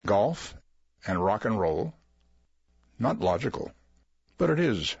golf and rock and roll. Not logical, but it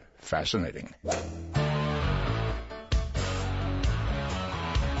is fascinating.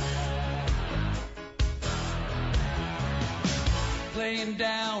 Laying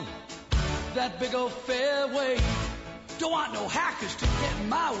down that big old fairway. Don't want no hackers to get in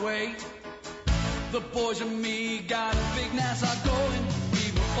my way. The boys and me got a big Nassau going.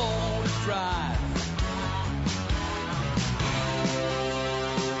 We were all to drive.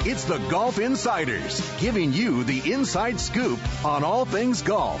 It's the Golf Insiders, giving you the inside scoop on all things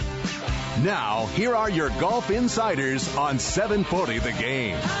golf. Now, here are your Golf Insiders on 740 The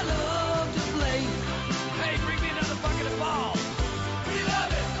Game. I love to play. Hey, bring me another bucket of balls. We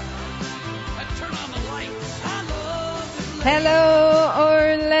love it. And turn on the lights. I love to play. Hello,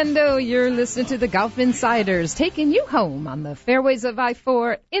 Orlando. You're listening to the Golf Insiders, taking you home on the fairways of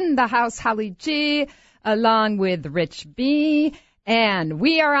I-4. In the house, Holly G, along with Rich B. And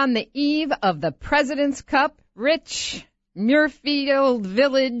we are on the eve of the President's Cup. Rich, Muirfield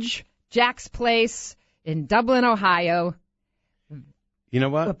Village, Jack's Place in Dublin, Ohio. You know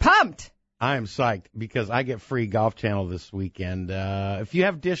what? We're pumped. I am psyched because I get free Golf Channel this weekend. If you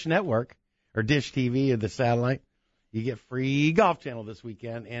have Dish Network or Dish TV or the satellite, you get free Golf Channel this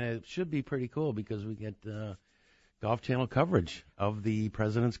weekend, and it should be pretty cool because we get Golf Channel coverage of the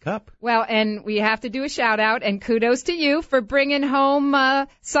President's Cup. Well, and we have to do a shout-out, and kudos to you for bringing home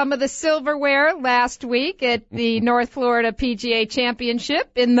some of the silverware last week at the North Florida PGA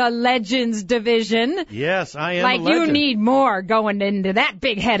Championship in the Legends division. Yes, I am like a legend. You need more going into that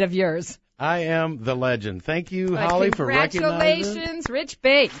big head of yours. I am the legend. Thank you, Holly, for recognizing. Congratulations, Rich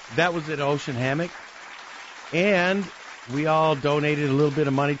B. That was at Ocean Hammock. And we all donated a little bit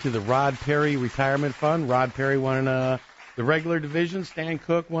of money to the Rod Perry Retirement Fund. Rod Perry won the regular division. Stan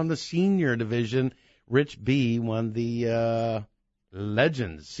Cook won the senior division. Rich B won the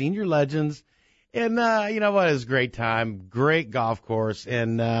Legends, Senior Legends. And you know what? It was a great time, great golf course,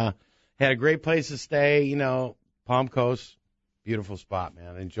 and had a great place to stay. You know, Palm Coast, beautiful spot,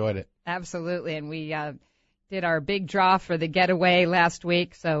 man. Enjoyed it. Absolutely. And we did our big draw for the getaway last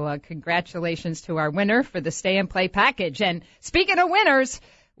week. So congratulations to our winner for the stay and play package. And speaking of winners,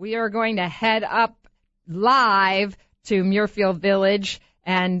 we are going to head up live to Muirfield Village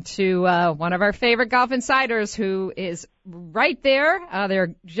and to one of our favorite Golf Insiders who is right there.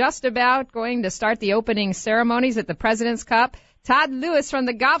 They're just about going to start the opening ceremonies at the President's Cup. Todd Lewis from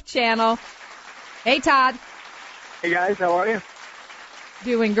the Golf Channel. Hey, Todd. Hey, guys. How are you?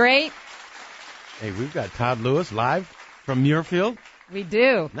 Doing great. Hey, we've got Todd Lewis live from Muirfield. We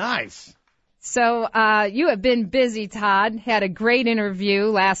do. Nice. So you have been busy, Todd. Had a great interview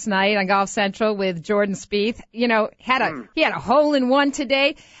last night on Golf Central with Jordan Spieth. You know, he had a hole-in-one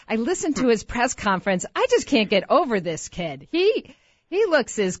today. I listened to his press conference. I just can't get over this kid. He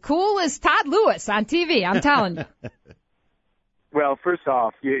looks as cool as Todd Lewis on TV, I'm telling you. Well, first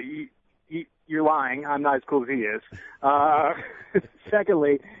off, you're lying. I'm not as cool as he is.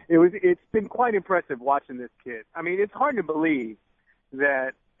 Secondly, it's been quite impressive watching this kid. I mean, it's hard to believe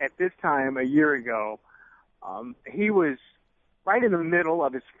that at this time a year ago, he was right in the middle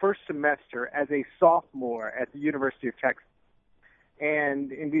of his first semester as a sophomore at the University of Texas.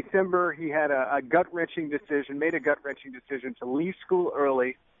 And in December, he had made a gut-wrenching decision to leave school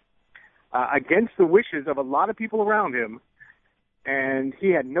early against the wishes of a lot of people around him. And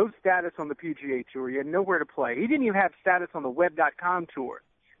he had no status on the PGA Tour. He had nowhere to play. He didn't even have status on the Web.com Tour.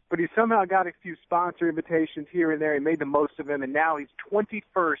 But he somehow got a few sponsor invitations here and there. He made the most of them, and now he's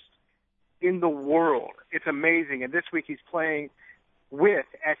 21st in the world. It's amazing. And this week he's playing with,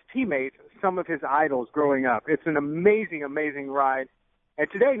 as teammates, some of his idols growing up. It's an amazing, amazing ride. And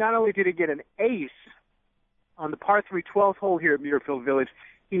today, not only did he get an ace on the par 3 12th hole here at Muirfield Village,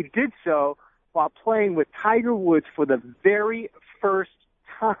 he did so while playing with Tiger Woods for the very first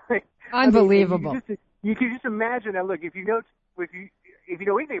time. Unbelievable. I mean, you can just imagine that. Look, if you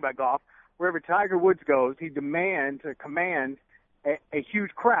know anything about golf, wherever Tiger Woods goes, he commands a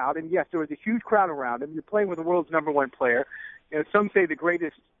huge crowd. And yes, there was a huge crowd around him. You're playing with the world's number one player. You know, some say the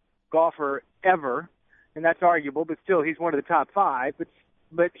greatest golfer ever, and that's arguable, but still, he's one of the top five.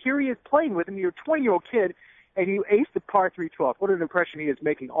 But here he is playing with him. You're a 20-year-old kid, and you aced the par 3 12. What an impression he is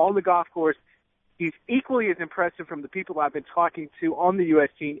making on the golf course. He's equally as impressive from the people I've been talking to on the U.S.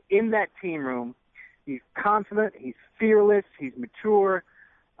 team in that team room. He's confident. He's fearless. He's mature.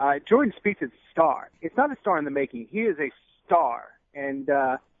 Jordan Spieth is a star. It's not a star in the making. He is a star. And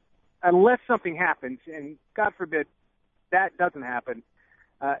unless something happens, and God forbid that doesn't happen,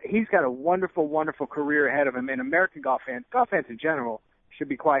 he's got a wonderful, wonderful career ahead of him. And American golf fans in general, should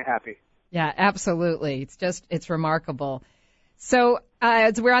be quite happy. Yeah, absolutely. It's remarkable. So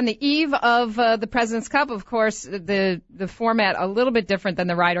as we're on the eve of the President's Cup, of course, the format a little bit different than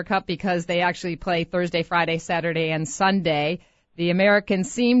the Ryder Cup because they actually play Thursday, Friday, Saturday, and Sunday. The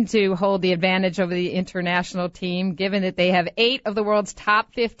Americans seem to hold the advantage over the international team, given that they have 8 of the world's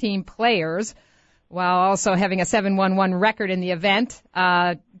top 15 players, while also having a 7-1-1 record in the event.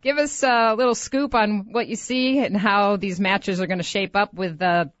 Give us a little scoop on what you see and how these matches are going to shape up with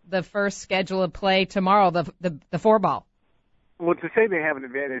the first schedule of play tomorrow, the 4-ball. Well, to say they have an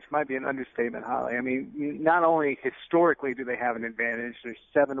advantage might be an understatement, Holly. I mean, not only historically do they have an advantage, there's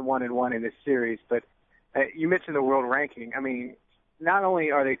 7-1-1 in this series, but you mentioned the world ranking. I mean, not only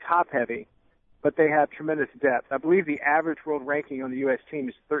are they top-heavy, but they have tremendous depth. I believe the average world ranking on the U.S. team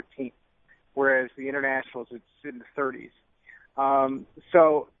is 13th, whereas the internationals, it's in the 30s.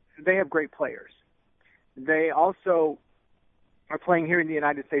 So they have great players. They also are playing here in the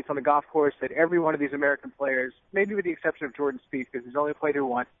United States on a golf course that every one of these American players, maybe with the exception of Jordan Spieth, because he's only played here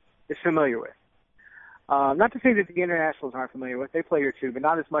once, is familiar with. Not to say that the internationals aren't familiar with. They play here too, but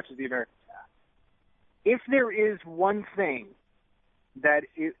not as much as the Americans have. If there is one thing that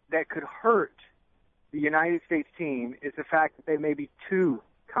could hurt the United States team, is the fact that they may be too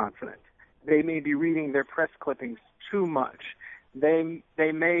confident. They may be reading their press clippings too much. They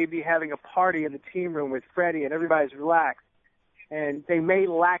may be having a party in the team room with Freddie and everybody's relaxed. And they may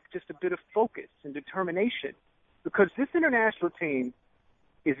lack just a bit of focus and determination because this international team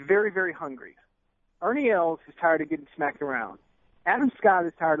is very, very hungry. Ernie Els is tired of getting smacked around. Adam Scott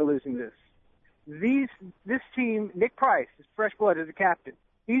is tired of losing this. This team, Nick Price, is fresh blood as a captain.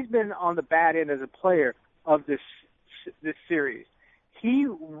 He's been on the bad end as a player of this series. He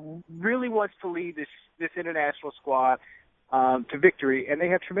really wants to lead this international squad to victory, and they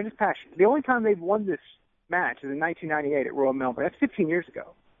have tremendous passion. The only time they've won this match is in 1998 at Royal Melbourne. That's 15 years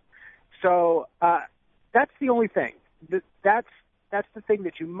ago. So that's the only thing. That's the thing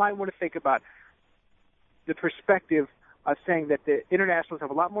that you might want to think about, the perspective of saying that the internationals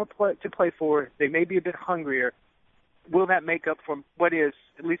have a lot more to play for. They may be a bit hungrier. Will that make up for what is,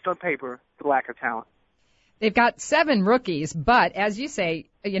 at least on paper, the lack of talent? They've got 7 rookies, but as you say,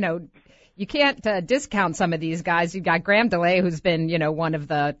 you can't discount some of these guys. You've got Graham DeLay, who's been, one of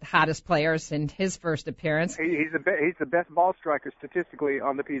the hottest players in his first appearance. He's the best ball striker statistically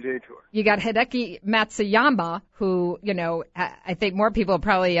on the PGA Tour. You got Hideki Matsuyama, who, I think more people are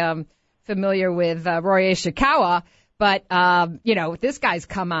probably familiar with Rory Ishikawa. But, this guy's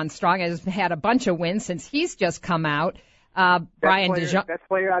come on strong, has had a bunch of wins since he's just come out. Brian DeJong.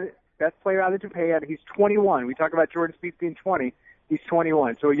 Best player out of Japan. He's 21. We talk about Jordan Spieth being 20. He's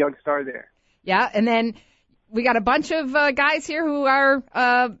 21, so a young star there. Yeah, and then we got a bunch of guys here who are,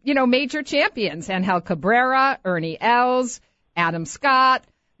 major champions. Angel Cabrera, Ernie Els, Adam Scott,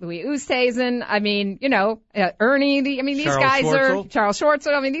 Louis Oosthuizen. I mean, Ernie. These guys are Charles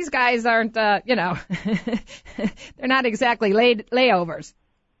Schwartzel. I mean, these guys aren't, they're not exactly layovers.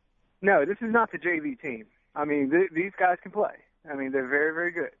 No, this is not the JV team. I mean, these guys can play. I mean, they're very,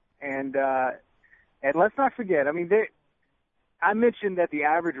 very good. And let's not forget. I mean, I mentioned that the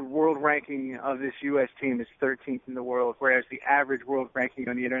average world ranking of this U.S. team is 13th in the world, whereas the average world ranking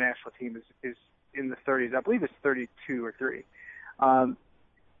on the international team is in the 30s. I believe it's 32 or 3.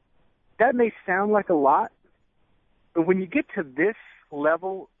 That may sound like a lot, but when you get to this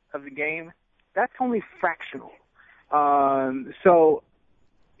level of the game, that's only fractional. So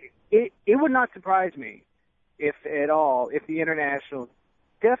it would not surprise me, if at all, if the internationals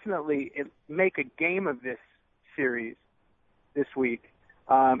definitely make a game of this series this week.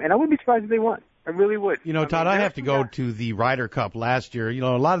 And I wouldn't be surprised if they won. I really would. Todd, I have to go to the Ryder Cup last year.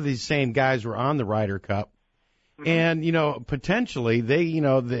 A lot of these same guys were on the Ryder Cup. Mm-hmm. And, potentially they,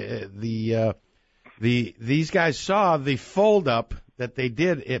 these guys saw the fold up that they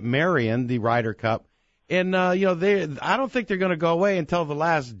did at Marion, the Ryder Cup. And, I don't think they're going to go away until the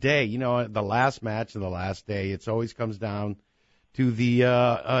last day, the last match and the last day. It always comes down to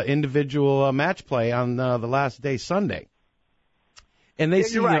the individual match play on the last day, Sunday. And they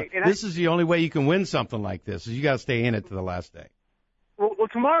see this is the only way you can win something like this, is you got to stay in it to the last day. Well,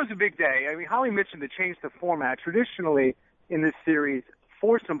 tomorrow's a big day. I mean, Holly mentioned to change the format. Traditionally, in this series,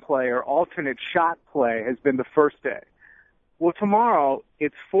 foursome play or alternate shot play has been the first day. Well, tomorrow,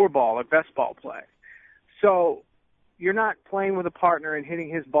 it's 4-ball or best ball play. So you're not playing with a partner and hitting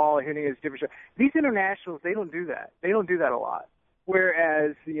his ball or hitting his different shot. These internationals, they don't do that. They don't do that a lot.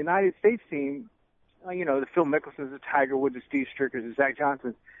 Whereas the United States team, the Phil Mickelsons, the Tiger Woods, the Steve Strickers, the Zach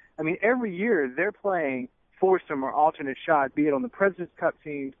Johnsons, I mean, every year they're playing foursome or alternate shot, be it on the President's Cup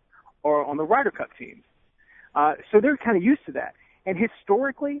teams or on the Ryder Cup teams. So they're kind of used to that. And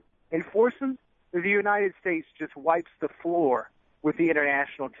historically, in foursome, the United States just wipes the floor with the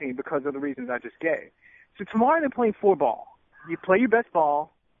international team because of the reasons I just gave. So tomorrow they're playing 4-ball. You play your best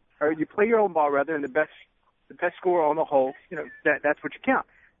ball, or you play your own ball rather, and the best scorer on the hole. That's what you count.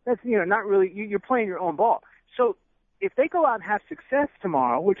 That's not really you're playing your own ball. So if they go out and have success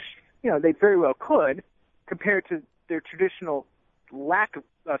tomorrow, which they very well could, compared to their traditional lack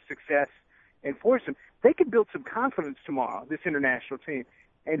of success in foursome, they could build some confidence tomorrow, this international team,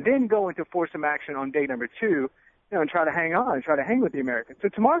 and then go into foursome action on day number 2, and try to hang on, try to hang with the Americans. So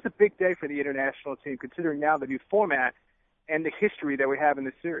tomorrow's a big day for the international team, considering now the new format and the history that we have in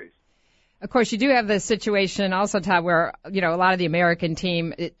this series. Of course, you do have this situation also, Todd, where, a lot of the American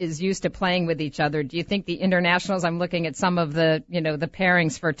team is used to playing with each other. Do you think the internationals, I'm looking at some of the, the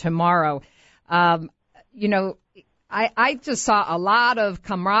pairings for tomorrow, I just saw a lot of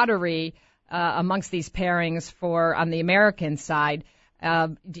camaraderie amongst these pairings on the American side.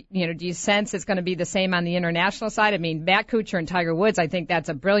 Do you sense it's going to be the same on the international side? I mean, Matt Kuchar and Tiger Woods, I think that's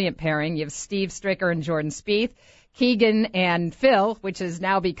a brilliant pairing. You have Steve Stricker and Jordan Spieth, Keegan and Phil, which is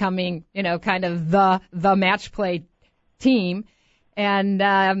now becoming, kind of the match play team, and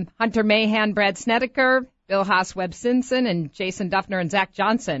Hunter Mahan, Brad Snedeker, Bill Haas, Webb Simpson, and Jason Duffner and Zach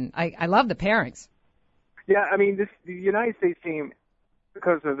Johnson. I love the pairings. Yeah, I mean, the United States team,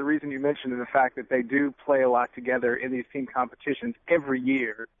 because of the reason you mentioned, and the fact that they do play a lot together in these team competitions every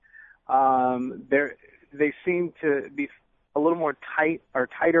year, they seem to be a little more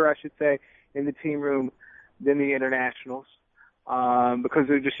tighter, I should say, in the team room than the internationals, because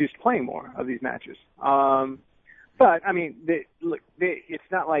they're just used to playing more of these matches. But I mean, it's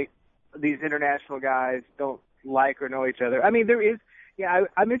not like these international guys don't like or know each other. I mean, there is. Yeah,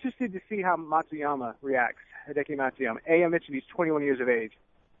 I'm interested to see how Matsuyama reacts. Hideki Matsuyama. I mentioned he's 21 years of age.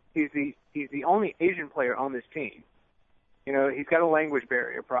 He's the only Asian player on this team. He's got a language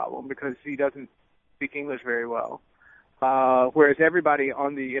barrier problem because he doesn't speak English very well. Whereas everybody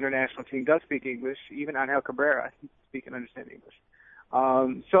on the international team does speak English, even Angel Cabrera, he speaks and understands English.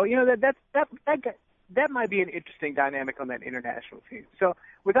 So that might be an interesting dynamic on that international team. So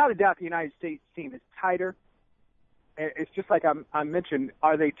without a doubt, the United States team is tighter. It's just like I mentioned.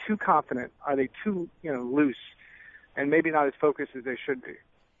 Are they too confident? Are they too loose, and maybe not as focused as they should be?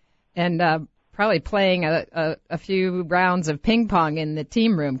 And probably playing a few rounds of ping pong in the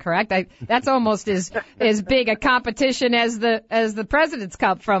team room, correct? That's almost as big a competition as the President's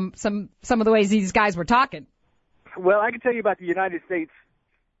Cup from some of the ways these guys were talking. Well, I can tell you about the United States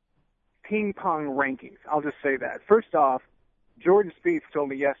ping pong rankings. I'll just say that. First off, Jordan Spieth told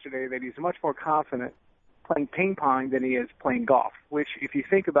me yesterday that he's much more confident playing ping pong than he is playing golf, which, if you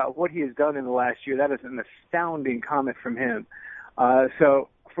think about what he has done in the last year, that is an astounding comment from him. So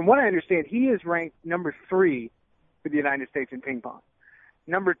from what I understand, he is ranked number 3 for the United States in ping pong.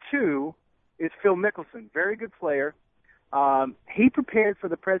 Number 2 is Phil Mickelson, very good player. He prepared for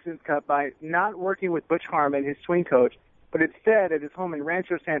the President's Cup by not working with Butch Harmon, his swing coach, but instead at his home in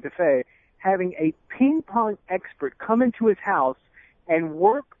Rancho Santa Fe, having a ping pong expert come into his house and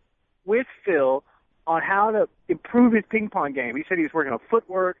work with Phil on how to improve his ping pong game. He said he was working on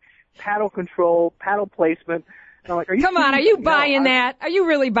footwork, paddle control, paddle placement. And I'm like, are you buying that? Are you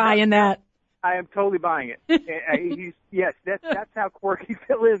really buying that? I am totally buying it. Yes, that's how quirky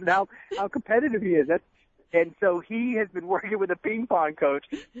Phil is and how competitive he is. And so he has been working with a ping pong coach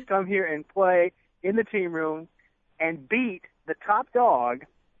to come here and play in the team room and beat the top dog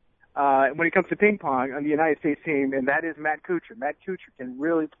when it comes to ping pong on the United States team, and that is Matt Kuchar. Matt Kuchar can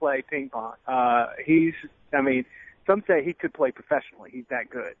really play ping pong. Some say he could play professionally. He's that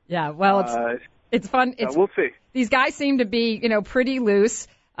good. Yeah, well, it's fun. We'll see. These guys seem to be, pretty loose,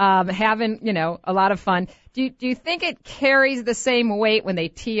 having, a lot of fun. Do you think it carries the same weight when they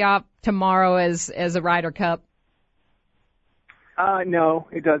tee up tomorrow as a Ryder Cup? No,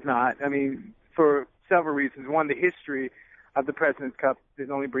 it does not. I mean, for several reasons. One, the history of the President's Cup is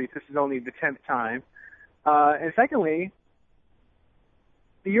only brief. This is only the 10th time. And secondly,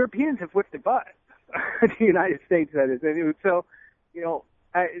 the Europeans have whipped the butt. The United States, that is. And so,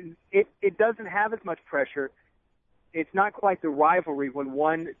 it doesn't have as much pressure. It's not quite the rivalry when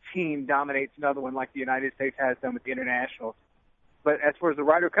one team dominates another one like the United States has done with the internationals. But as far as the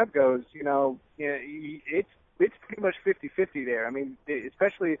Ryder Cup goes, it's pretty much 50-50 there. I mean,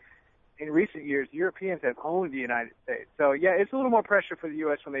 especially in recent years, Europeans have owned the United States. So, yeah, it's a little more pressure for the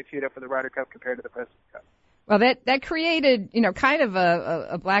U.S. when they tee it up for the Ryder Cup compared to the President's Cup. Well, that created, kind of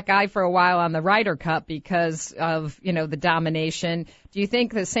a black eye for a while on the Ryder Cup because of, the domination. Do you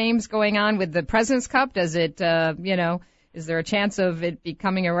think the same's going on with the President's Cup? Does it, is there a chance of it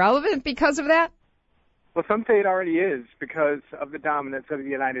becoming irrelevant because of that? Well, some say it already is because of the dominance of the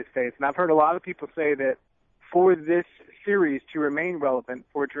United States. And I've heard a lot of people say that for this series to remain relevant,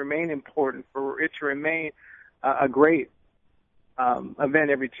 for it to remain important, for it to remain a great event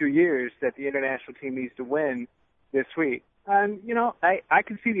every 2 years, that the international team needs to win this week. And, I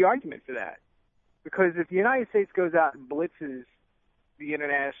can see the argument for that. Because if the United States goes out and blitzes the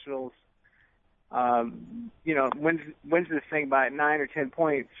internationals, wins this thing by 9 or 10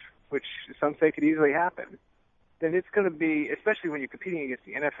 points, which some say could easily happen, then it's going to be, especially when you're competing against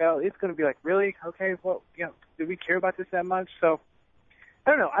the NFL, it's going to be like, really? Okay, well, do we care about this that much? So,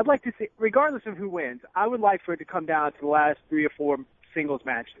 I don't know. I'd like to see, regardless of who wins, I would like for it to come down to the last 3 or 4 singles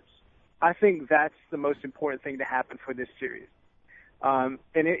matches. I think that's the most important thing to happen for this series. And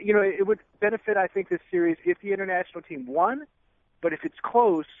it would benefit, I think, this series if the international team won, but if it's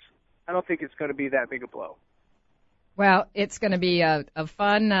close, I don't think it's going to be that big a blow. Well, it's going to be a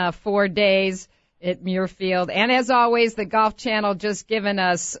fun 4 days at Muirfield. And as always, the Golf Channel just given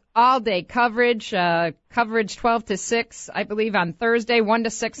us all-day coverage, coverage 12 to 6, I believe, on Thursday, 1 to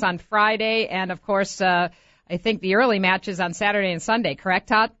 6 on Friday, and, of course, I think the early matches on Saturday and Sunday. Correct,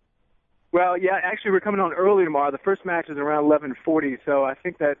 Todd? Well, yeah, actually, we're coming on early tomorrow. The first match is around 11:40, so I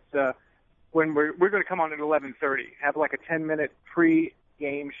think that's when we're going to come on at 11:30, have like a 10-minute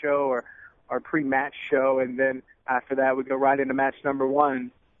pre-game show or pre-match show, and then after that we go right into match number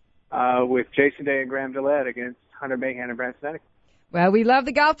 1 with Jason Day and Graham Gillette against Hunter Mahan and Branson Etiquette. Well, we love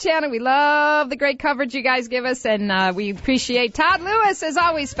the Golf Channel. We love the great coverage you guys give us, and we appreciate Todd Lewis, as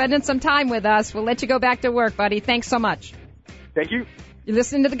always, spending some time with us. We'll let you go back to work, buddy. Thanks so much. Thank you. You're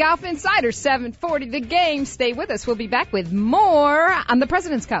listening to the Golf Insider, 740 The Game. Stay with us. We'll be back with more on the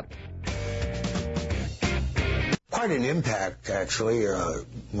President's Cup. Quite an impact, actually,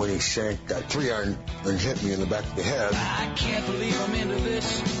 when he sank that 3-iron and hit me in the back of the head. I can't believe I'm into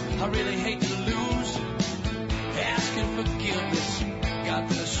this. I really hate to lose. Asking forgiveness. Got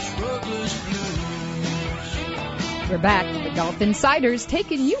the struggler's blues. We're back. The Golf Insiders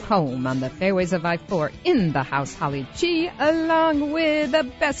taking you home on the fairways of I-4 in the house. Holly G, along with the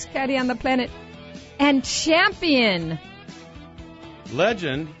best caddy on the planet and champion.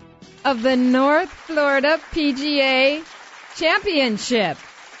 Legend. Of the North Florida PGA Championship.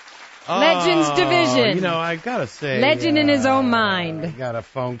 Legends Division. I got to say. Legend in his own mind. I got a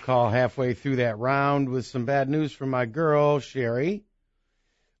phone call halfway through that round with some bad news from my girl, Sherry,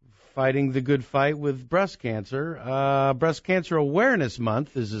 fighting the good fight with breast cancer. Breast Cancer Awareness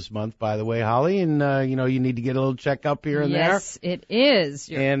Month is this month, by the way, Holly, and, you need to get a little checkup here and there. Yes, it is.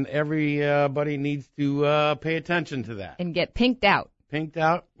 And everybody needs to pay attention to that. And get pinked out. Pinked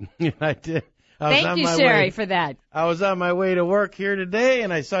out? I did. Thank you, Sherry, for that. I was on my way to work here today,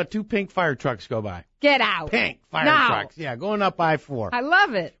 and I saw 2 pink fire trucks go by. Get out. Pink fire trucks. Yeah, going up I-4. I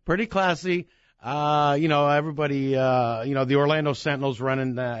love it. Pretty classy. Everybody, the Orlando Sentinel's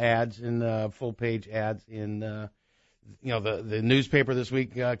running ads in full-page ads in, the newspaper this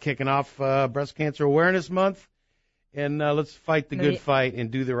week, kicking off Breast Cancer Awareness Month. And let's fight the good fight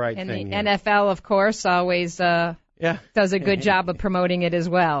and do the right thing. And the NFL, of course, always does a good job of promoting it as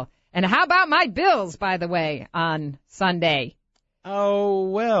well. And how about my Bills, by the way, on Sunday? Oh,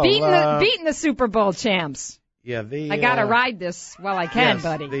 well. Beating the Super Bowl champs. Yeah, I got to ride this while I can,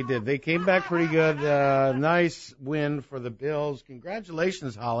 buddy. They did. They came back pretty good. Nice win for the Bills.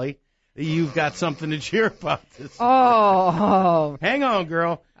 Congratulations, Holly. You've got something to cheer about this. Oh. Hang on,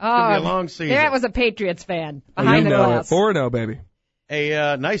 girl. It's going to be a long season. That was a Patriots fan behind the glass. 4-0, baby.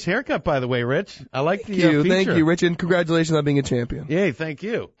 A nice haircut, by the way, Rich. I like the feature. Thank you, Rich, and congratulations on being a champion. Yay, thank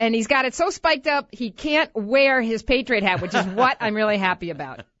you. And he's got it so spiked up, he can't wear his Patriot hat, which is what I'm really happy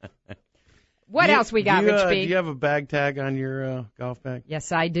about. What else we got, Rich B? Do you have a bag tag on your golf bag?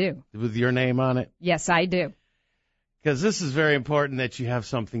 Yes, I do. With your name on it? Yes, I do. Because this is very important that you have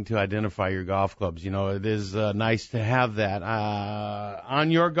something to identify your golf clubs. It is nice to have that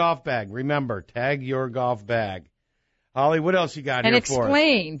on your golf bag. Remember, tag your golf bag. Holly, what else you got here for us? And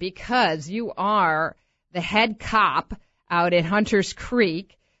explain, because you are the head cop out at Hunters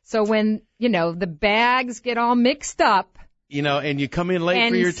Creek. So when, the bags get all mixed up. And you come in late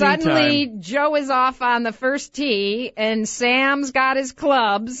for your tee time. And suddenly Joe is off on the first tee and Sam's got his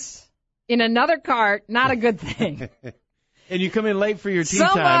clubs in another cart. Not a good thing. And you come in late for your tee time.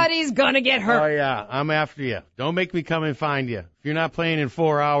 Somebody's going to get hurt. Oh, yeah. I'm after you. Don't make me come and find you. If you're not playing in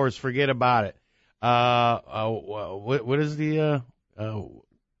 4 hours, forget about it. What is the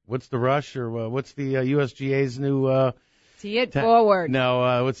what's the rush or what's the USGA's new tee it forward?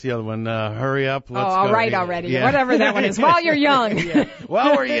 No, what's the other one? Hurry up. Let's go. All right already. Yeah. Whatever that one is. While you're young. Yeah.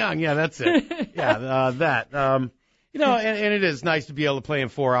 While we're young. Yeah, that's it. Yeah, that. And it is nice to be able to play in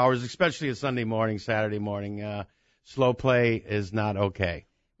 4 hours, especially a Sunday morning, Saturday morning. Slow play is not okay.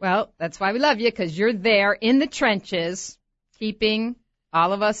 Well, that's why we love you, because you're there in the trenches, keeping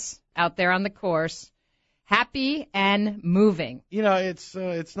all of us out there on the course happy and moving. You know, it's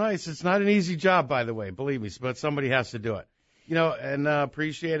nice. It's not an easy job, by the way, believe me, but somebody has to do it. You know, and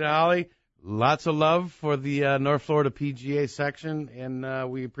appreciate it, Holly. Lots of love for the North Florida PGA section, and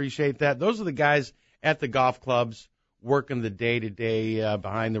we appreciate that. Those are the guys at the golf clubs working the day-to-day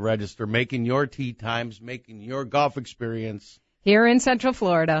behind the register, making your tee times, making your golf experience here in Central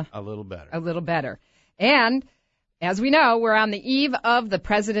Florida a little better. A little better. And as we know, we're on the eve of the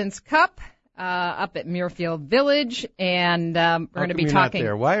President's Cup up at Muirfield Village, and we're going to be talking. Not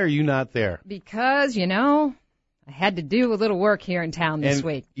there? Why are you not there? Because, you know, I had to do a little work here in town this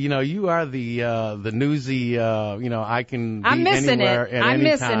week. You know, you are the newsy, you know, I can be I'm missing anywhere it. at I'm any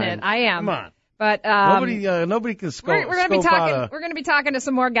missing time. it. I am. Come on. But nobody can scope. We're going to be talking. We're going to be talking to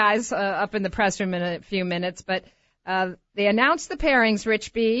some more guys up in the press room in a few minutes. But they announced the pairings,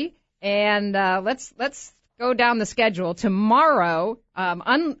 Rich B, and let's go down the schedule. Tomorrow,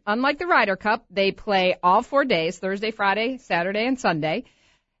 unlike the Ryder Cup, they play all 4 days: Thursday, Friday, Saturday, and Sunday.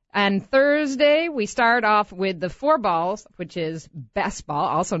 And Thursday, we start off with the 4 balls, which is best ball,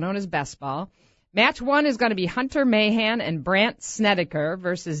 also known as best ball. Match 1 is going to be Hunter Mahan and Brandt Snedeker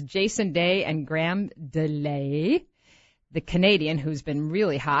versus Jason Day and Graham DeLay, the Canadian who's been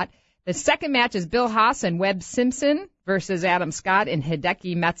really hot. The second match is Bill Haas and Webb Simpson versus Adam Scott and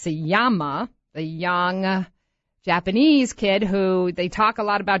Hideki Matsuyama, the young Japanese kid who they talk a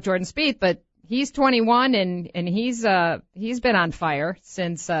lot about Jordan Spieth, but he's 21 and he's been on fire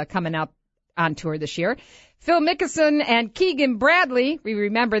since coming up on tour this year. Phil Mickelson and Keegan Bradley, we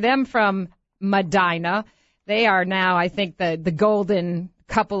remember them from Medina. They are now, I think, the golden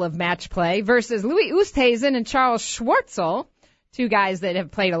couple of match play versus Louis Oosthuizen and Charles Schwartzel, 2 guys that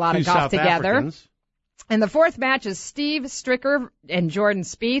have played a lot of golf South together. Africans. And the 4th match is Steve Stricker and Jordan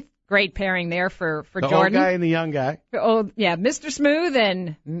Spieth. Great pairing there for the Jordan. Old guy and the young guy. Oh, yeah, Mr. Smooth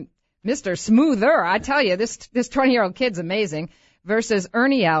and Mr. Smoother. I tell you, this 20-year-old kid's amazing. Versus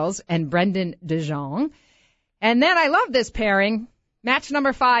Ernie Els and Brendan DeJong. And then I love this pairing. Match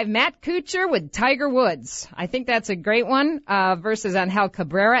number 5, Matt Kuchar with Tiger Woods. I think that's a great one, versus Angel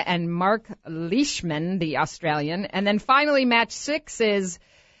Cabrera and Mark Leishman, the Australian. And then finally, match 6 is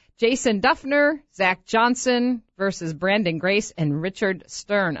Jason Duffner, Zach Johnson versus Brandon Grace and Richard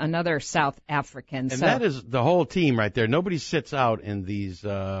Stern, another South African. And that is the whole team right there. Nobody sits out in these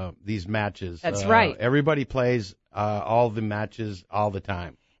matches. That's right. Everybody plays all the matches all the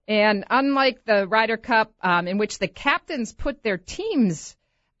time. And unlike the Ryder Cup, in which the captains put their teams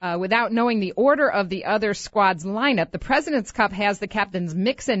without knowing the order of the other squad's lineup, the President's Cup has the captains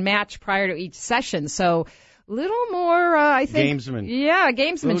mix and match prior to each session. So a little more, I think.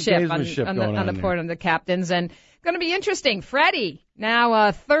 Gamesmanship on the part of the captains. And going to be interesting. Freddie,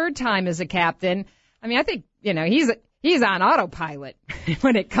 now 3rd time as a captain. I mean, I think, you know, he's on autopilot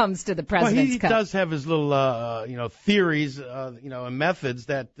when it comes to the President's Cup. He does have his little, theories, and methods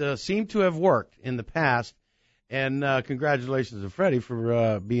that seem to have worked in the past. And congratulations to Freddie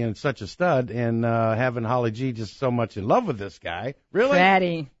for being such a stud and having Holly G just so much in love with this guy. Really?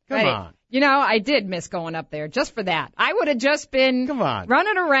 Freddie. Come on. You know, I did miss going up there just for that. I would have just been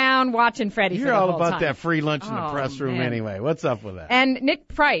running around watching Freddie for the whole time. You're all about that free lunch in the press room anyway. What's up with that? And Nick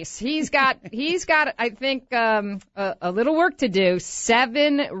Price, he's got I think a little work to do.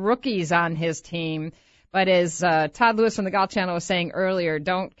 7 rookies on his team. But as Todd Lewis from the Golf Channel was saying earlier,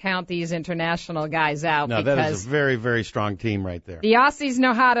 don't count these international guys out. No, that is a very, very strong team right there. The Aussies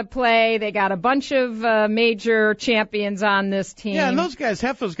know how to play. They got a bunch of major champions on this team. Yeah, and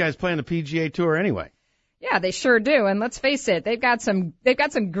half those guys play on the PGA Tour anyway. Yeah, they sure do. And let's face it, they've got some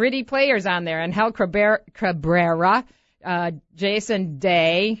gritty players on there. And Angel Cabrera, Jason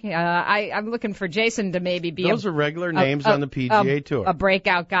Day. I'm looking for Jason to maybe be those are regular names on the PGA Tour. A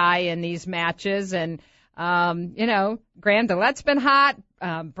breakout guy in these matches. And Graham DeLette's been hot,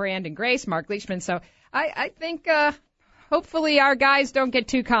 Brandon Grace, Mark Leishman. So I think hopefully our guys don't get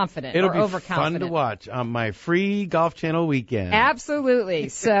too confident or overconfident. It'll be fun to watch on my free Golf Channel weekend. Absolutely.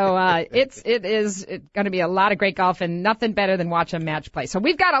 So it is going to be a lot of great golf and nothing better than watching match play. So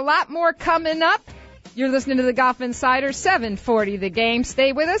we've got a lot more coming up. You're listening to the Golf Insider, 740 The Game.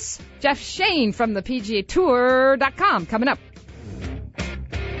 Stay with us. Jeff Shane from the PGA Tour.com coming up.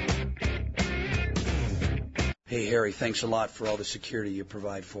 Hey, Harry, thanks a lot for all the security you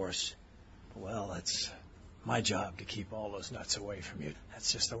provide for us. Well, it's my job to keep all those nuts away from you.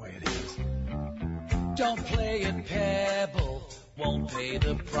 That's just the way it is. Don't play at Pebble, won't pay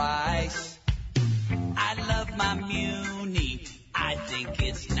the price. I love my Muni, I think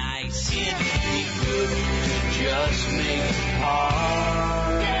it's nice. It'd be good to just make it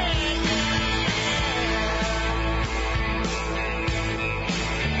hard.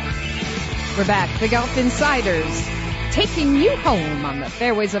 We're back. The Golf Insiders taking you home on the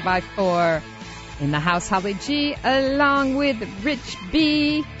fairways of I-4. In the house, Holly G, along with Rich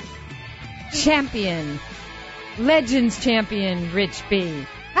B. Champion. Legends champion, Rich B.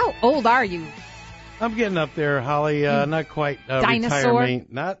 How old are you? I'm getting up there, Holly. Not quite Dinosaur?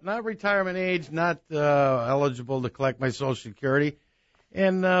 retirement. Not retirement age. Not eligible to collect my Social Security.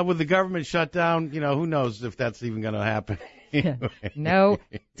 And with the government shut down, who knows if that's even going to happen. No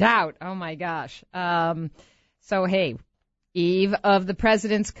doubt. Oh, my gosh. So, hey, eve of the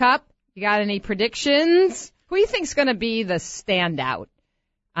President's Cup, you got any predictions? Who do you think's going to be the standout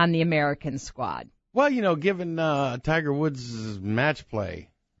on the American squad? Well, given Tiger Woods' match play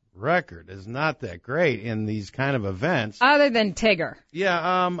record is not that great in these kind of events. Other than Tigger. Yeah,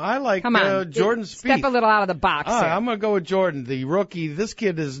 I like Jordan Spieth. Step a little out of the box here. I'm going to go with Jordan, the rookie. This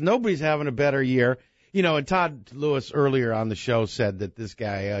kid nobody's having a better year. And Todd Lewis earlier on the show said that this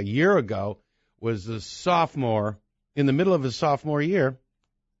guy a year ago was a sophomore, in the middle of his sophomore year,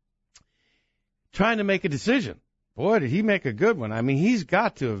 trying to make a decision. Boy, did he make a good one. I mean, he's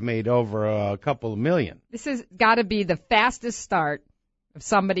got to have made over a couple of million. This has got to be the fastest start of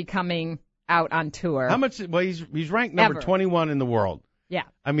somebody coming out on tour. How much? Well, he's ranked number 21 in the world. Yeah.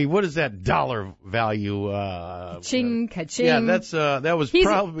 I mean, what is that dollar value? Ka-ching, ka-ching. Yeah, that was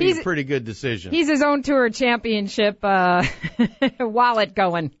probably a pretty good decision. He's his own tour championship wallet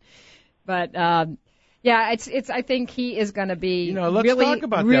going. But yeah, it's. I think he is going to be let's really, talk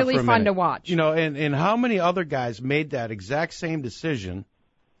about really that for a fun minute. to watch. And how many other guys made that exact same decision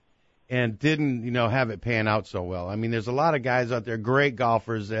and didn't, have it pan out so well? I mean, there's a lot of guys out there, great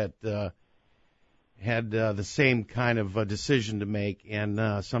golfers that had the same kind of decision to make,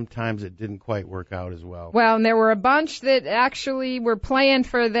 and sometimes it didn't quite work out as well. Well, and there were a bunch that actually were playing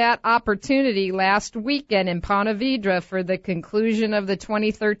for that opportunity last weekend in Ponte Vedra for the conclusion of the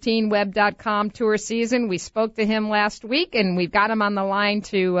 2013 Web.com Tour season. We spoke to him last week, and we've got him on the line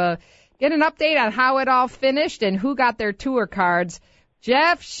to get an update on how it all finished and who got their tour cards.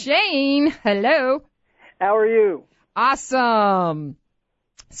 Jeff Shane, hello. How are you? Awesome.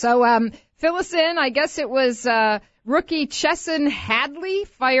 So, fill us in. I guess it was rookie Chesson Hadley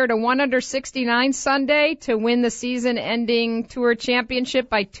fired a 169 Sunday to win the season-ending Tour Championship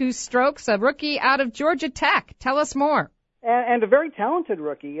by 2 strokes. A rookie out of Georgia Tech. Tell us more. And a very talented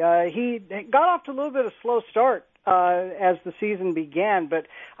rookie. He got off to a little bit of a slow start as the season began, but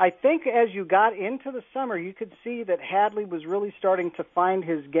I think as you got into the summer, you could see that Hadley was really starting to find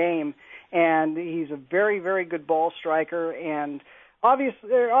his game, and he's a very, very good ball striker. And obviously,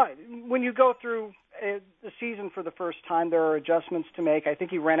 when you go through the season for the first time, there are adjustments to make. I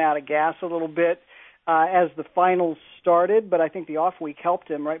think he ran out of gas a little bit as the finals started, but I think the off week helped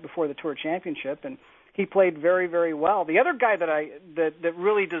him right before the Tour Championship, and he played very, very well. The other guy that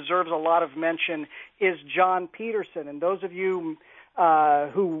really deserves a lot of mention is John Peterson, and those of you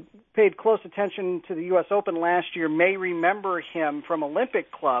who paid close attention to the U.S. Open last year may remember him from Olympic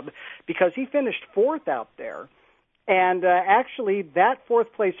Club because he finished 4th out there. And actually, that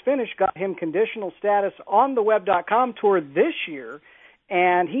 4th place finish got him conditional status on the Web.com Tour this year,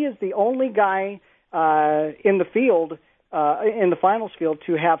 and he is the only guy in the field, in the finals field,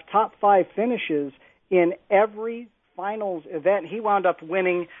 to have top 5 finishes in every finals event. He wound up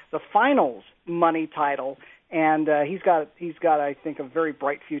winning the finals money title, and he's got I think a very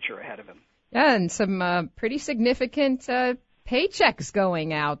bright future ahead of him. Yeah, and some pretty significant paychecks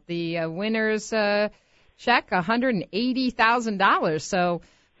going out. The winners check $180,000. So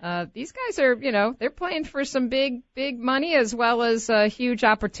these guys are, they're playing for some big money as well as a huge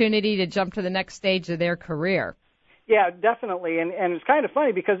opportunity to jump to the next stage of their career. Yeah, definitely. And it's kind of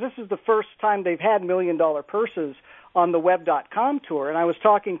funny because this is the first time they've had $1 million purses on the Web.com Tour. And I was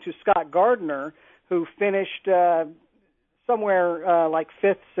talking to Scott Gardner, who finished somewhere like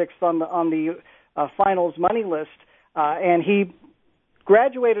 5th, 6th on the finals money list. And he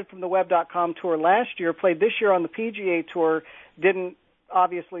graduated from the Web.com Tour last year, played this year on the PGA Tour, didn't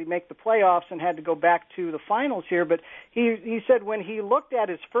obviously make the playoffs and had to go back to the finals here, but he said when he looked at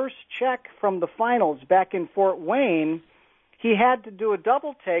his first check from the finals back in Fort Wayne, he had to do a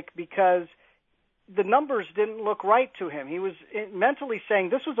double take because the numbers didn't look right to him. He was mentally saying,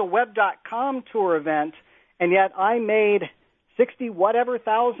 this was a Web.com Tour event, and yet I made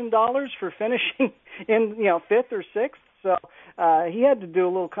 $60,000 for finishing in 5th or 6th. So he had to do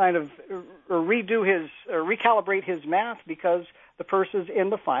a little kind of recalibrate his math because the purses in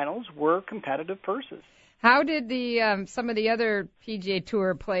the finals were competitive purses. How did the some of the other PGA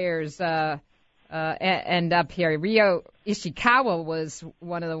Tour players end up here? Ryo Ishikawa was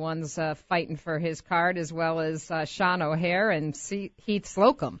one of the ones fighting for his card, as well as Sean O'Haire and Heath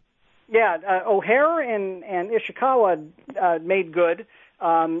Slocum. Yeah, O'Hare and Ishikawa made good.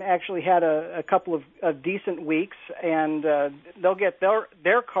 Actually had a couple of decent weeks, and they'll get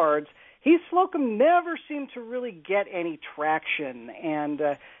their cards. Heath Slocum never seemed to really get any traction,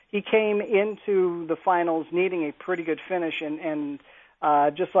 and he came into the finals needing a pretty good finish, and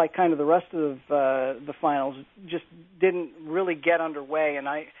just like kind of the rest of the finals, just didn't really get underway. And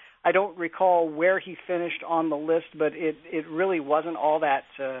I don't recall where he finished on the list, but it really wasn't all that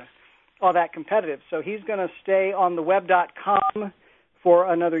competitive. So he's going to stay on the web.com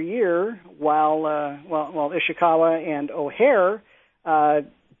for another year while Ishikawa and O'Hare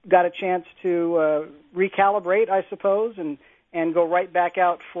got a chance to recalibrate, I suppose, and go right back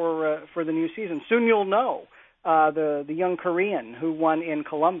out for the new season. Soon you'll know the young Korean who won in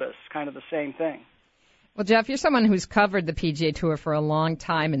Columbus, kind of the same thing. Well, Jeff, you're someone who's covered the PGA Tour for a long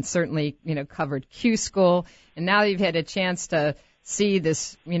time and certainly, covered Q School, and now you've had a chance to see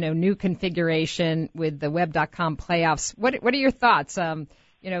this, new configuration with the web.com playoffs. What are your thoughts?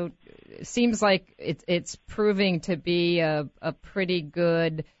 It seems like it's proving to be a pretty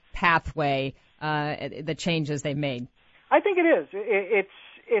good pathway, the changes they've made. I think it is.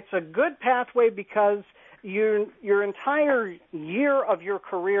 It's a good pathway because your entire year of your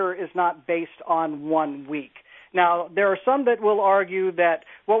career is not based on 1 week. Now, there are some that will argue that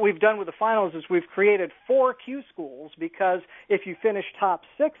what we've done with the finals is we've created 4 Q schools because if you finish top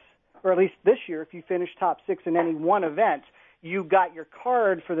 6, or at least this year, if you finish top 6 in any one event, you got your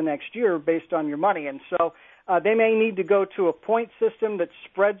card for the next year based on your money. And so they may need to go to a point system that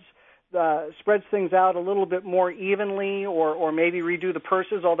spreads things out a little bit more evenly, or maybe redo the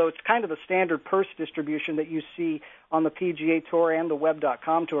purses, although it's kind of the standard purse distribution that you see on the PGA Tour and the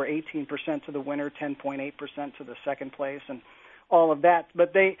web.com Tour, 18% to the winner, 10.8% to the second place, and all of that.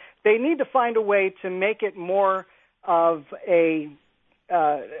 But they need to find a way to make it more of a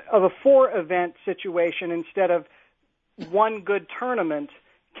 4-event situation instead of one good tournament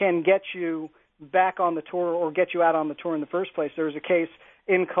can get you back on the tour or get you out on the tour in the first place. There was a case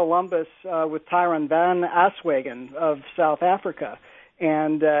in Columbus with Tyrone van Aswegen of South Africa,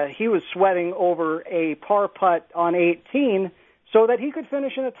 and he was sweating over a par putt on 18 so that he could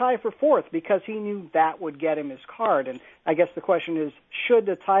finish in a tie for 4th because he knew that would get him his card. And I guess the question is, should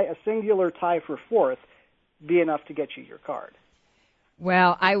a singular tie for 4th be enough to get you your card?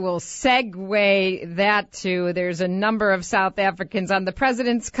 Well, I will segue that to there's a number of South Africans on the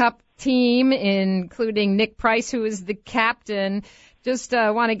President's Cup team, including Nick Price, who is the captain. Just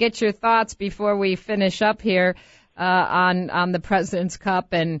want to get your thoughts before we finish up here on the President's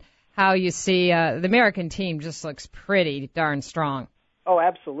Cup and how you see the American team just looks pretty darn strong. Oh,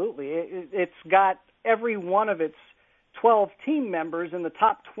 absolutely. It's got every one of its 12 team members in the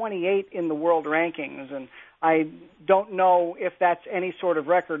top 28 in the world rankings, and I don't know if that's any sort of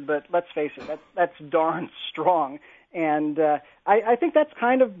record, but let's face it, that's darn strong. And I think that's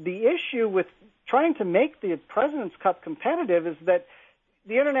kind of the issue with trying to make the President's Cup competitive, is that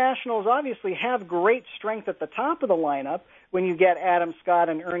the internationals obviously have great strength at the top of the lineup when you get Adam Scott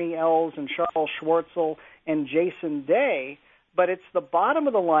and Ernie Els and Charles Schwartzel and Jason Day, but it's the bottom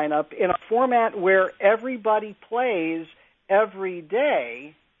of the lineup in a format where everybody plays every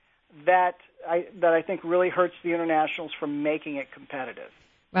day that I think really hurts the internationals from making it competitive.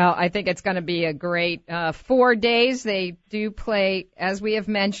 Well, I think it's going to be a great 4 days. They do play, as we have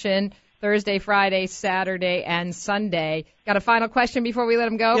mentioned, Thursday, Friday, Saturday, and Sunday. Got a final question before we let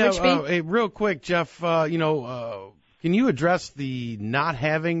them go, Rich B? Hey, real quick, Jeff, can you address the not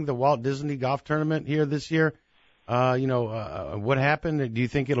having the Walt Disney Golf Tournament here this year? What happened? Do you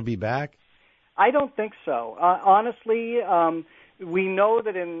think it'll be back? I don't think so. Honestly, we know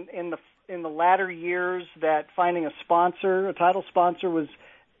that in the latter years that finding a title sponsor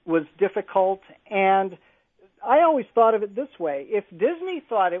was difficult, and I always thought of it this way. If Disney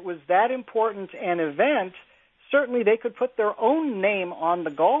thought it was that important an event, certainly they could put their own name on the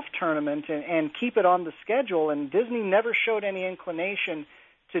golf tournament and keep it on the schedule, and Disney never showed any inclination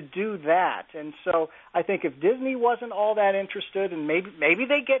to do that. And so I think if Disney wasn't all that interested, and maybe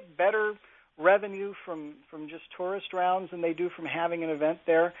they get better revenue from just tourist rounds than they do from having an event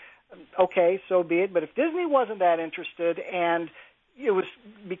there, okay, so be it. But if Disney wasn't that interested and it was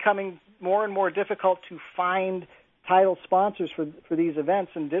becoming more and more difficult to find title sponsors for these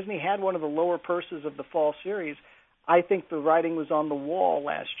events, and Disney had one of the lower purses of the fall series, I think the writing was on the wall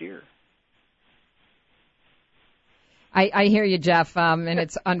last year. I hear you, Jeff, and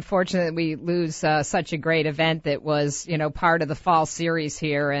it's unfortunate that we lose such a great event that was, part of the fall series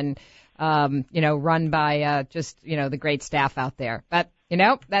here and, run by the great staff out there. But,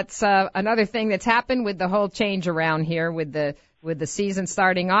 that's another thing that's happened with the whole change around here with the with the season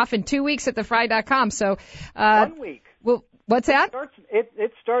starting off in 2 weeks at thefry.com. So, 1 week. Well, what's that?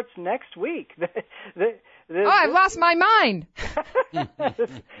 It starts next week. I've lost my mind. There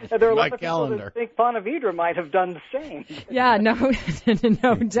are a lot of people that think Ponte Vedra might have done the same. Yeah, no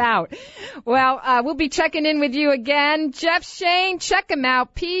doubt. Well, we'll be checking in with you again. Jeff Shane, check him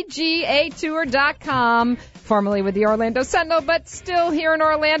out, PGAtour.com, formerly with the Orlando Sentinel, but still here in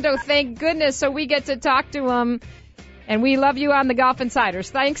Orlando, thank goodness, so we get to talk to him. And we love you on the Golf Insiders.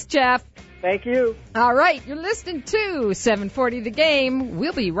 Thanks, Jeff. Thank you. All right, you're listening to 740 The Game.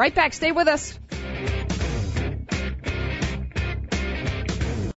 We'll be right back. Stay with us.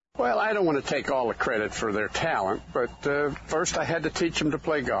 Well, I don't want to take all the credit for their talent, but first I had to teach them to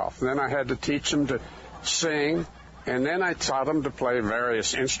play golf. Then I had to teach them to sing, and then I taught them to play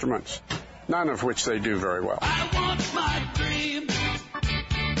various instruments, none of which they do very well. I want my dream.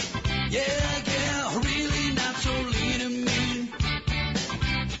 Yeah, really not so lean and mean.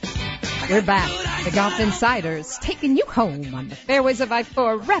 We're back. The Golf Insiders taking you home on the fairways of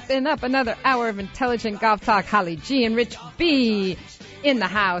I-4, wrapping up another hour of intelligent golf talk. Holly G and Rich B in the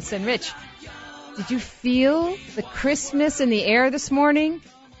house. And Rich, did you feel the Christmas in the air this morning?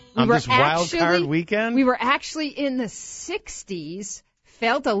 On this wild card weekend? We were actually in the 60s,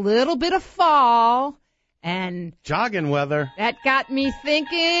 felt a little bit of fall, and jogging weather. That got me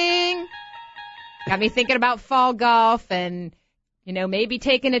thinking about fall golf and, you know, maybe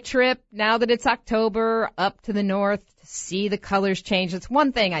taking a trip now that it's October up to the north to see the colors change. It's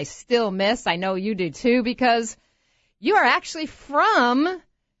one thing I still miss. I know you do too, because you are actually from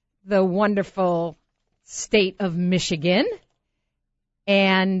the wonderful state of Michigan,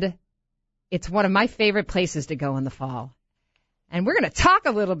 and it's one of my favorite places to go in the fall. And we're going to talk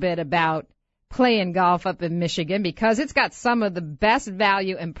a little bit about playing golf up in Michigan because it's got some of the best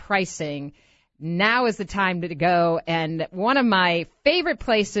value and pricing. Now is the time to go. And one of my favorite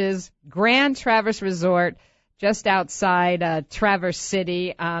places, Grand Traverse Resort, just outside Traverse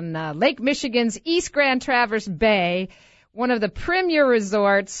City on Lake Michigan's East Grand Traverse Bay, one of the premier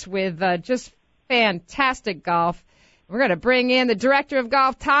resorts with just fantastic golf. We're going to bring in the director of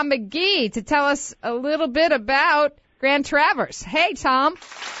golf, Tom McGee, to tell us a little bit about Grand Traverse. Hey, Tom.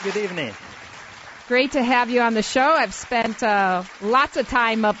 Good evening. Great to have you on the show. I've spent lots of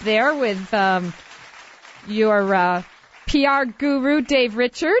time up there with your PR guru, Dave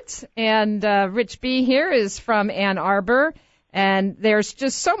Richards, and Rich B here is from Ann Arbor. And there's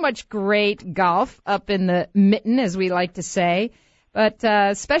just so much great golf up in the mitten, as we like to say. But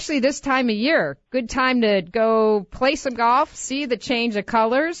especially this time of year, good time to go play some golf, see the change of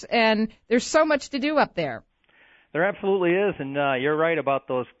colors, and there's so much to do up there. There absolutely is, and you're right about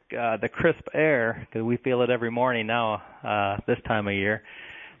those the crisp air, because we feel it every morning now this time of year.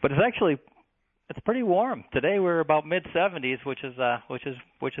 But it's pretty warm. Today we're about mid-70s, which is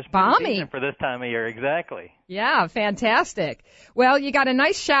balmy for this time of year. Exactly. Yeah, fantastic. Well, you got a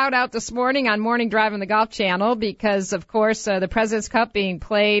nice shout out this morning on Morning Drive on the Golf Channel because, of course, the President's Cup being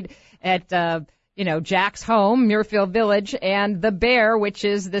played at Jack's home, Muirfield Village, and the Bear, which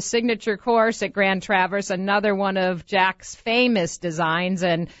is the signature course at Grand Traverse, another one of Jack's famous designs,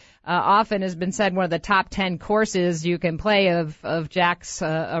 and often has been said one of the top 10 courses you can play of Jack's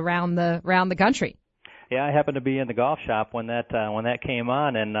around the country. Yeah, I happened to be in the golf shop when that came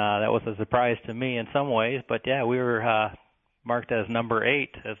on, and that was a surprise to me in some ways. But yeah, we were marked as number 8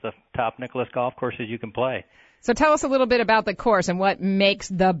 as the top Nicklaus golf courses you can play. So tell us a little bit about the course and what makes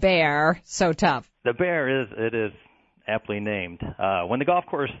the Bear so tough. The Bear is aptly named. When the golf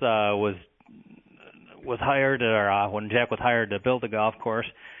course was hired, or when Jack was hired to build the golf course,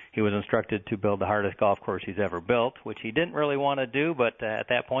 he was instructed to build the hardest golf course he's ever built, which he didn't really want to do, but at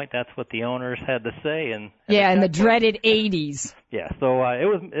that point, that's what the owners had to say. And in the dreaded 80s. Yeah, so it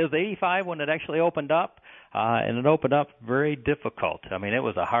was 85 when it actually opened up, and it opened up very difficult. I mean, it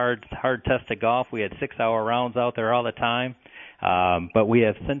was a hard test of golf. We had 6-hour rounds out there all the time, but we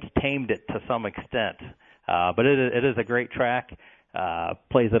have since tamed it to some extent. But it is a great track.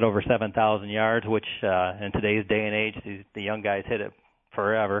 Plays at over 7,000 yards, which in today's day and age, the young guys hit it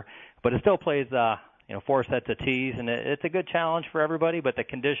forever, but it still plays 4 sets of tees, and it's a good challenge for everybody. But the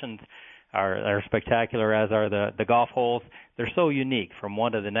conditions are spectacular, as are the golf holes. They're so unique from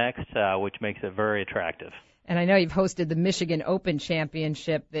one to the next, which makes it very attractive. And I know you've hosted the Michigan Open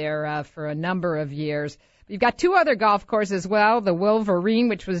Championship there for a number of years. You've got 2 other golf courses as well, the Wolverine,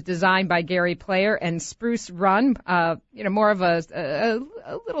 which was designed by Gary Player, and Spruce Run, more of a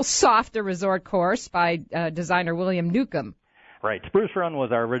little softer resort course by designer William Newcomb. Right. Spruce Run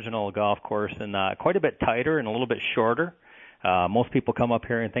was our original golf course, and quite a bit tighter and a little bit shorter. Most people come up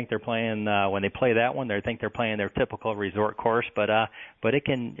here and think they're playing, when they play that one, they think they're playing their typical resort course, but it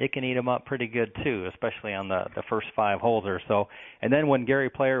can eat them up pretty good too, especially on the first 5 holes or so. And then when Gary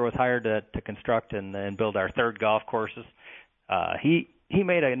Player was hired to construct and build our 3rd golf courses, he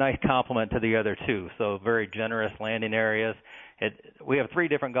made a nice compliment to the other 2. So very generous landing areas. We have 3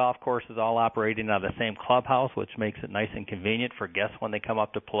 different golf courses all operating out of the same clubhouse, which makes it nice and convenient for guests when they come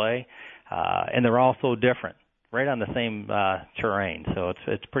up to play. And they're all so different, right on the same terrain. So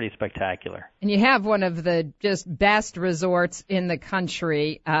it's pretty spectacular. And you have one of the just best resorts in the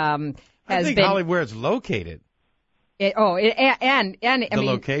country. I think Holly, where it's located. The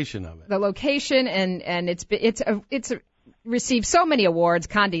location of it. The location and it's received so many awards,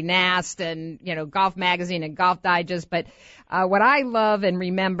 Condé Nast and, Golf Magazine and Golf Digest. But what I love and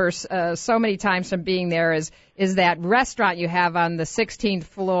remember so many times from being there is that restaurant you have on the 16th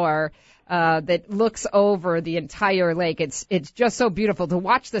floor that looks over the entire lake. It's just so beautiful. To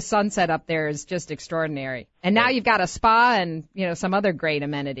watch the sunset up there is just extraordinary. And now you've got a spa and, some other great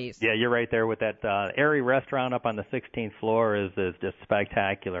amenities. Yeah, you're right there with that airy restaurant up on the 16th floor is just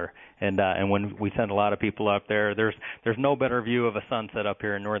spectacular. And when we send a lot of people up there, there's no better view of a sunset up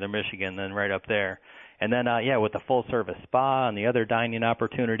here in northern Michigan than right up there. And then, with the full-service spa and the other dining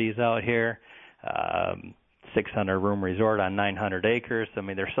opportunities out here, 600-room resort on 900 acres. I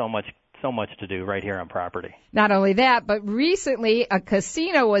mean, there's so much to do right here on property. Not only that, but recently a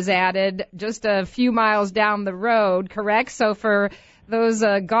casino was added just a few miles down the road, correct? So for those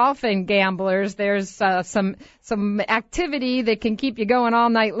golfing gamblers, there's some activity that can keep you going all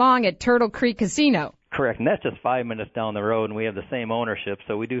night long at Turtle Creek Casino. Correct, and that's just 5 minutes down the road, and we have the same ownership,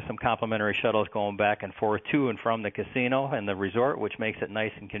 so we do some complimentary shuttles going back and forth to and from the casino and the resort, which makes it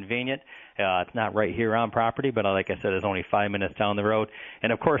nice and convenient. It's not right here on property, but like I said, it's only 5 minutes down the road.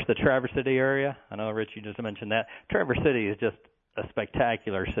 And, of course, the Traverse City area, I know, Rich, you just mentioned that. Traverse City is just a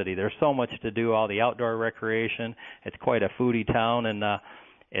spectacular city. There's so much to do, all the outdoor recreation. It's quite a foodie town, and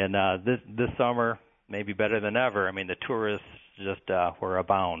this summer, maybe better than ever. I mean, the tourists just were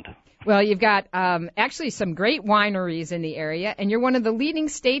abound. Well, you've got actually some great wineries in the area, and you're one of the leading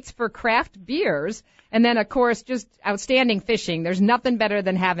states for craft beers. And then, of course, just outstanding fishing. There's nothing better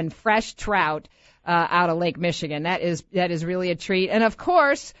than having fresh trout out of Lake Michigan. That is really a treat. And, of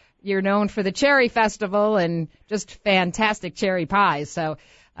course, you're known for the Cherry Festival and just fantastic cherry pies. So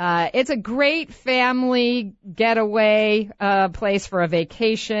it's a great family getaway place for a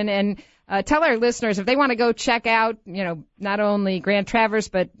vacation. And tell our listeners, if they want to go check out, not only Grand Traverse,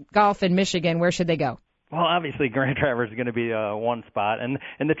 but golf in Michigan, where should they go? Well, obviously, Grand Traverse is going to be one spot, and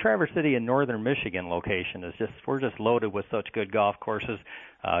the Traverse City in northern Michigan location is we're just loaded with such good golf courses.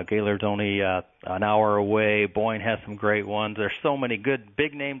 Gaylord's only an hour away. Boyne has some great ones. There's so many good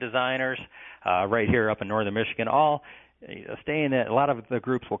big name designers right here up in northern Michigan. All staying at a lot of the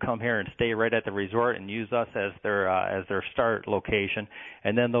groups will come here and stay right at the resort and use us as their start location,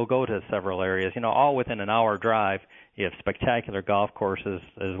 and then they'll go to several areas. All within an hour drive. You have spectacular golf courses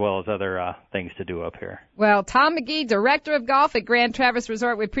as well as other things to do up here. Well, Tom McGee, Director of Golf at Grand Traverse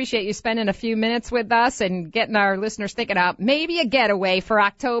Resort, we appreciate you spending a few minutes with us and getting our listeners thinking about maybe a getaway for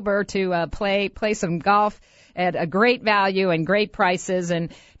October to play some golf at a great value and great prices.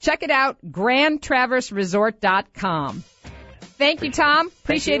 And check it out, GrandTraverseResort.com. Thank you, Tom.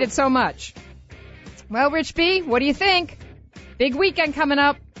 Appreciate it so much. Well, Rich B., what do you think? Big weekend coming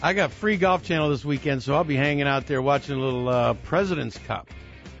up. I got free Golf Channel this weekend, so I'll be hanging out there watching a little President's Cup.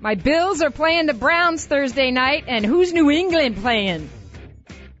 My Bills are playing the Browns Thursday night, and who's New England playing?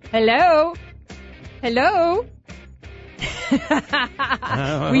 Hello? Hello?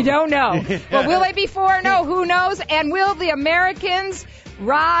 We don't know. But will they be 4-0? Who knows? And will the Americans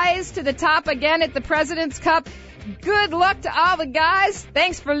rise to the top again at the President's Cup? Good luck to all the guys.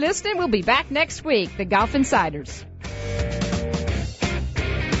 Thanks for listening. We'll be back next week. The Golf Insiders.